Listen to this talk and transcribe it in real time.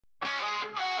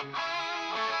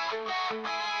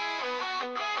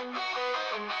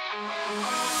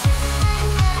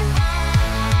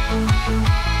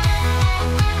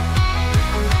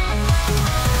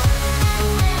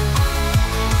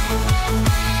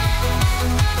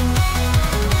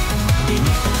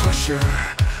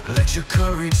Let your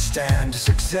courage stand.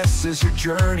 Success is your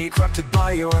journey, crafted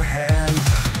by your hand.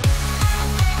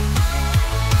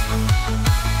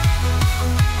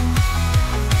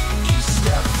 Each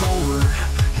step forward,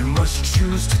 you must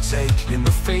choose to take. In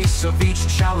the face of each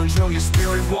challenge, know your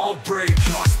spirit won't break.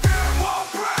 Your spirit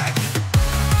won't break.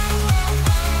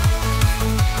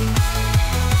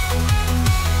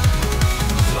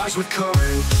 Rise with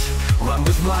courage, run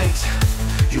with light.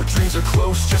 Your dreams are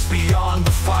close, just beyond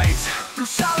the fight. Through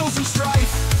shadows and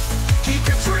strife, keep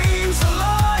your dreams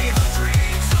alive.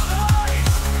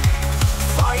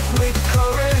 Fight with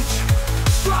courage,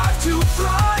 strive to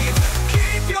thrive.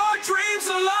 Keep your dreams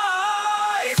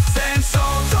alive. Stand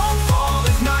tall, don't fall,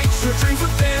 ignite your dreams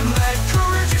within. Let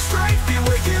courage and strength be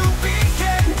where you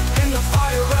begin. In the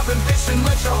fire of ambition,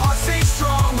 let your heart stay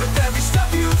strong. With every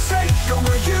step you take, you're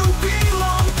where you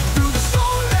belong. Through the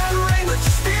storm and rain, let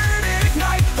your spirit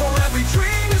ignite. For every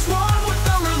dream is one with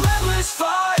a relentless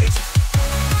fight.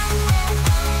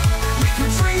 Keep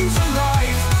your dreams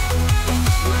alive.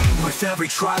 With every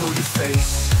trial you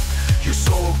face, your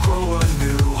soul will grow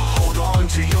anew. Hold on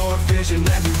to your vision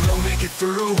and you will make it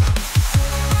through.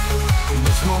 In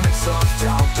those moments of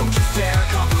doubt, don't you dare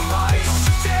compromise.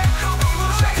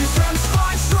 Check your friends,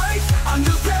 find strength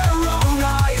under their own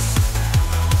eyes.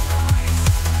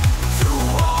 Through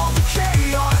all the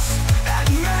chaos and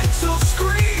mental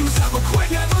screams, never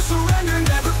quit, never surrender,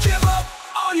 never give up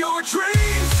on your dreams.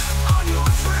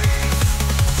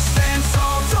 Stand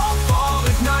tall, don't fall,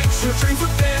 ignite your dreams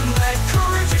within. Let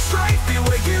courage and strength be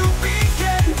where you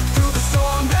begin. Through the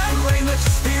storm and rain, let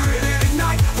your spirit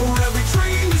ignite. For every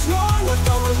dream is one with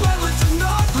a relentless and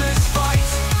knotless fight.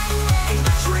 Keep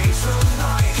your dreams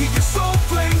alive. Keep your soul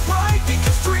flame bright,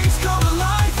 because dreams come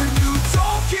alive when you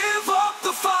don't give up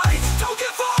the fight. Don't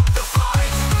give up the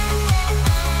fight.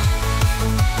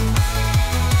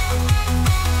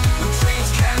 Your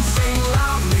dreams can sing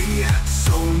loudly,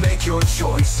 so make your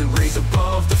choice and raise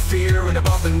above the fear and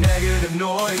above the negative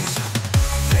noise.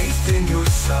 Faith in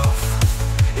yourself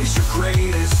is your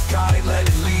greatest guide. Let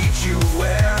it lead you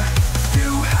where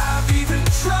few have even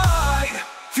tried.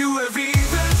 Few have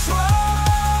even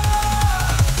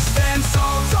tried. Stand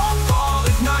tall, don't fall,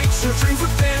 ignite your dreams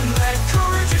within. Let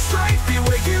courage and strength be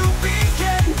where you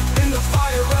begin. In the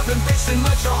fire of ambition,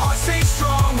 let your heart stay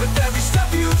strong. With every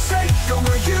step you take, you're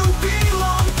where you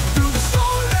belong. Through the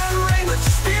storm and rain, let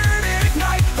your spirit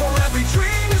ignite. For every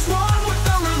dream is one with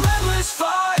a relentless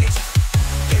fight.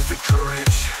 Give it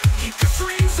courage, keep your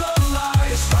dreams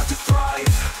alive. Start to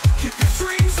thrive, keep your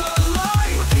dreams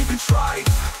alive. Keep it tried,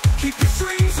 keep your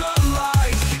dreams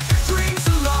alive. Keep your dreams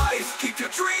alive, keep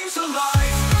your dreams alive.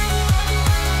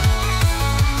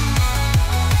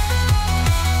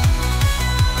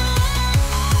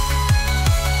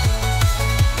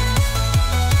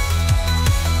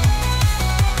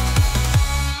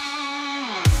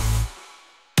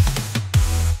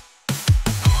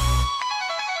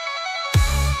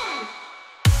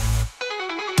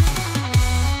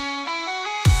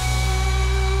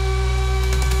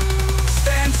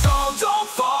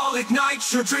 Ignite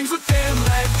your dreams within.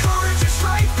 Let courage and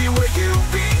strength be where you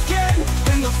begin.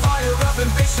 In the fire of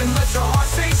ambition, let your heart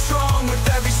stay strong. With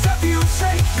every step you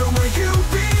take, you're where you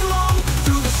belong.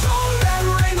 Through the storm and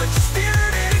rain, let your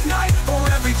spirit ignite. For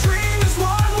every dream is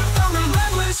one with a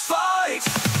relentless fight.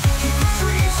 Keep your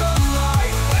dreams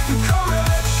alive, let your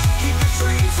courage. Keep your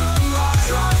dreams alive,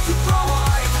 strive to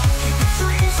thrive. Keep your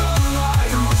dreams alive,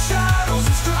 through the shadows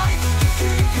and strife.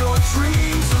 Keep your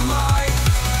dreams alive.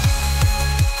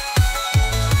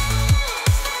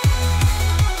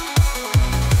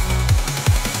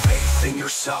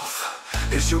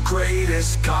 Yourself is your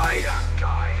greatest guide.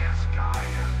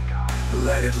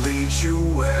 Let it lead you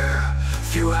where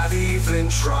few have even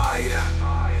tried.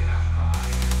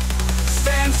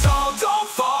 Stand tall, don't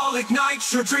fall,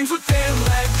 ignite your dreams within.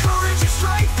 Let courage and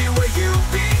strength be where you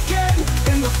begin.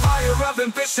 In the fire of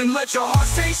ambition, let your heart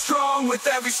stay strong. With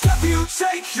every step you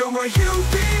take, you're where you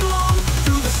belong.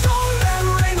 Through the storm and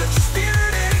rain, let your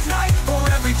spirit ignite. For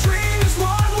every dream is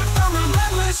one with a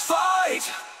relentless fight.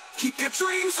 Keep your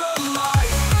dreams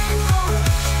alive.